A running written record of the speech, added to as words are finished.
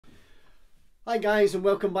Hi guys, and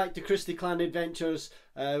welcome back to Christie Clan Adventures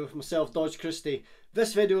with myself, Dodge Christie.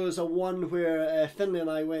 This video is a one where Finlay and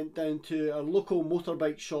I went down to a local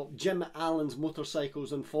motorbike shop, Jim Allan's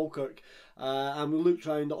Motorcycles in Falkirk, and we looked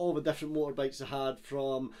around at all the different motorbikes they had,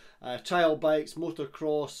 from trial bikes,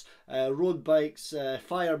 motocross, road bikes,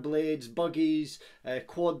 fire blades, buggies,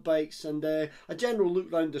 quad bikes, and a general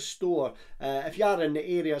look around the store. If you are in the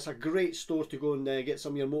area, it's a great store to go and get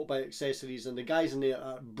some of your motorbike accessories, and the guys in there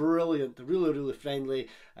are brilliant, really friendly,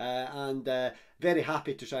 and very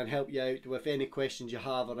happy to try and help you out with any questions you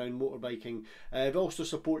have around motorbiking. They also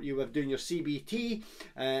support you with doing your CBT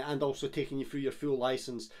and also taking you through your full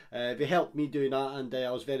license. They helped me doing that, and I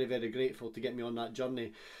was very grateful to get me on that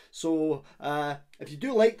journey. So if you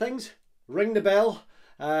do like things, ring the bell,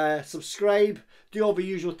 subscribe, do all the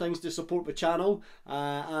usual things to support the channel,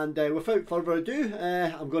 and without further ado,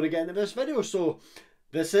 I'm going to get into this video. So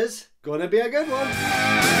this is going to be a good one.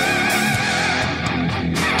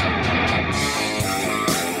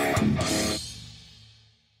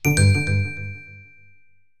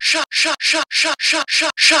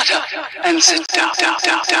 Shut up and sit down.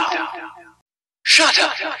 Shut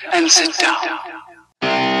up and sit down.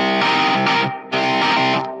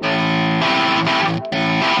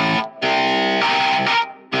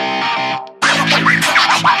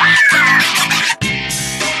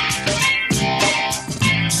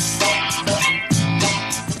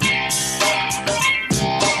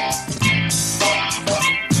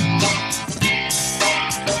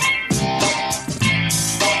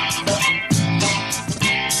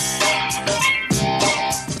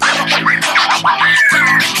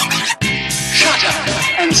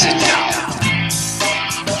 And sit down.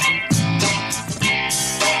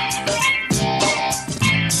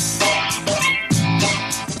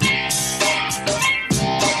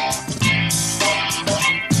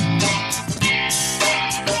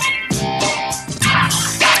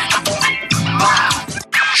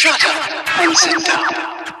 Shut up and sit down.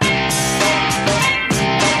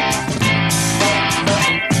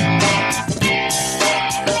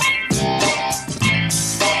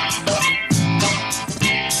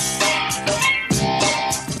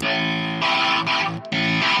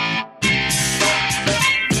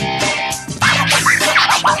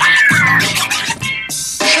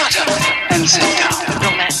 And sit down.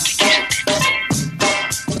 Romantic, isn't it?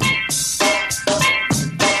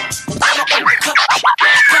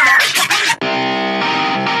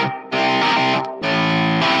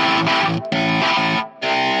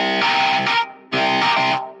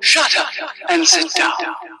 Shut up and sit down.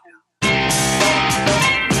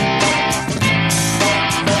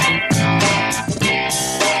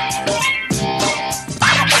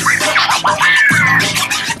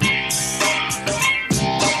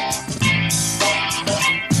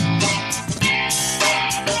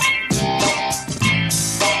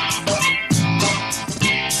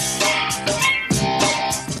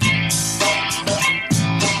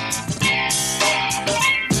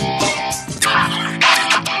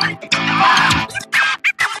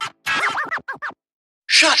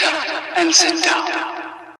 Shut up and sit down.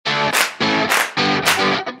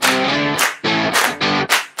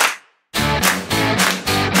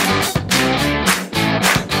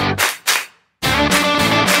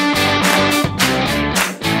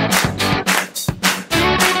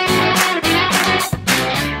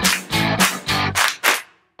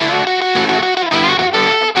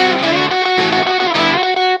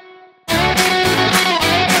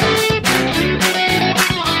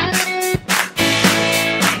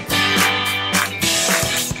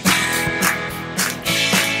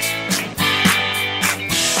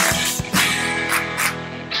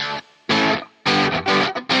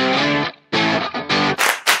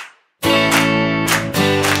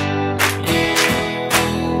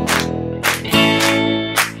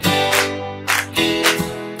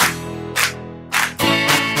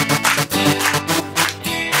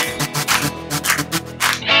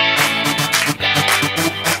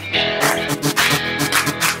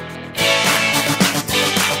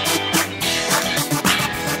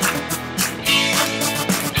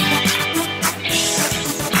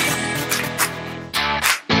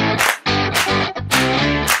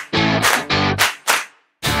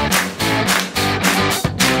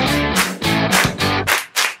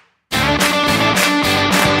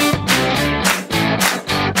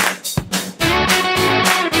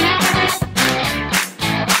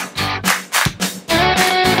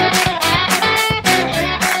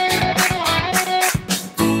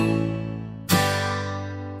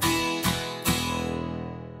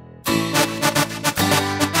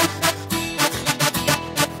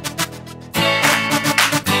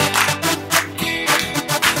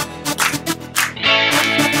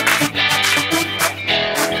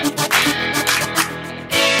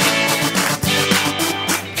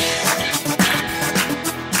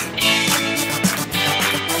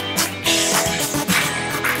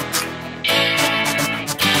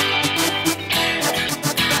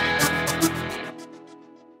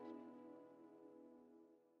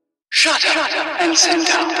 Shut up and sit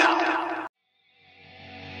down.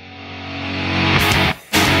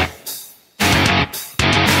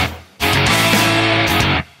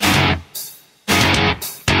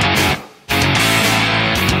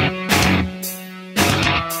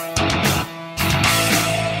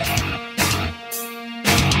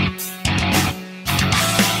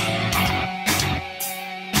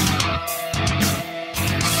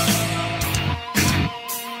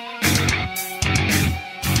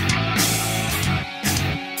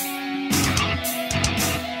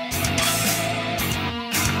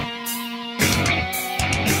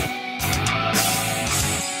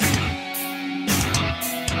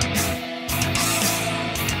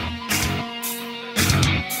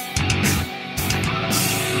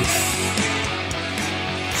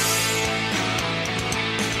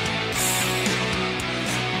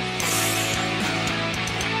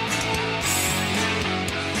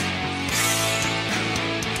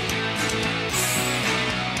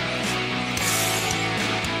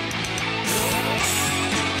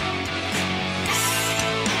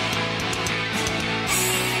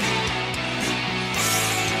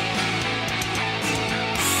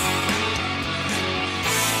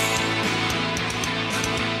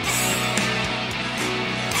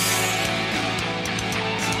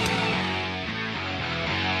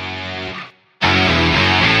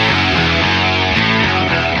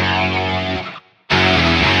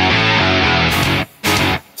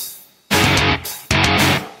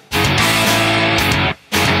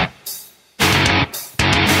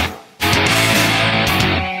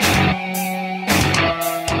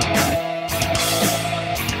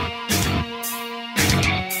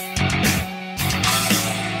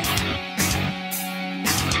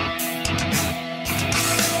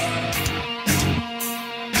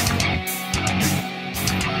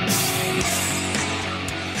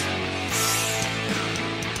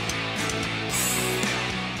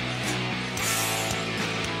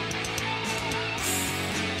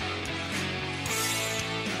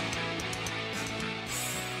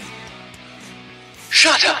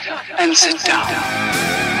 Shut up and sit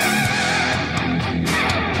down.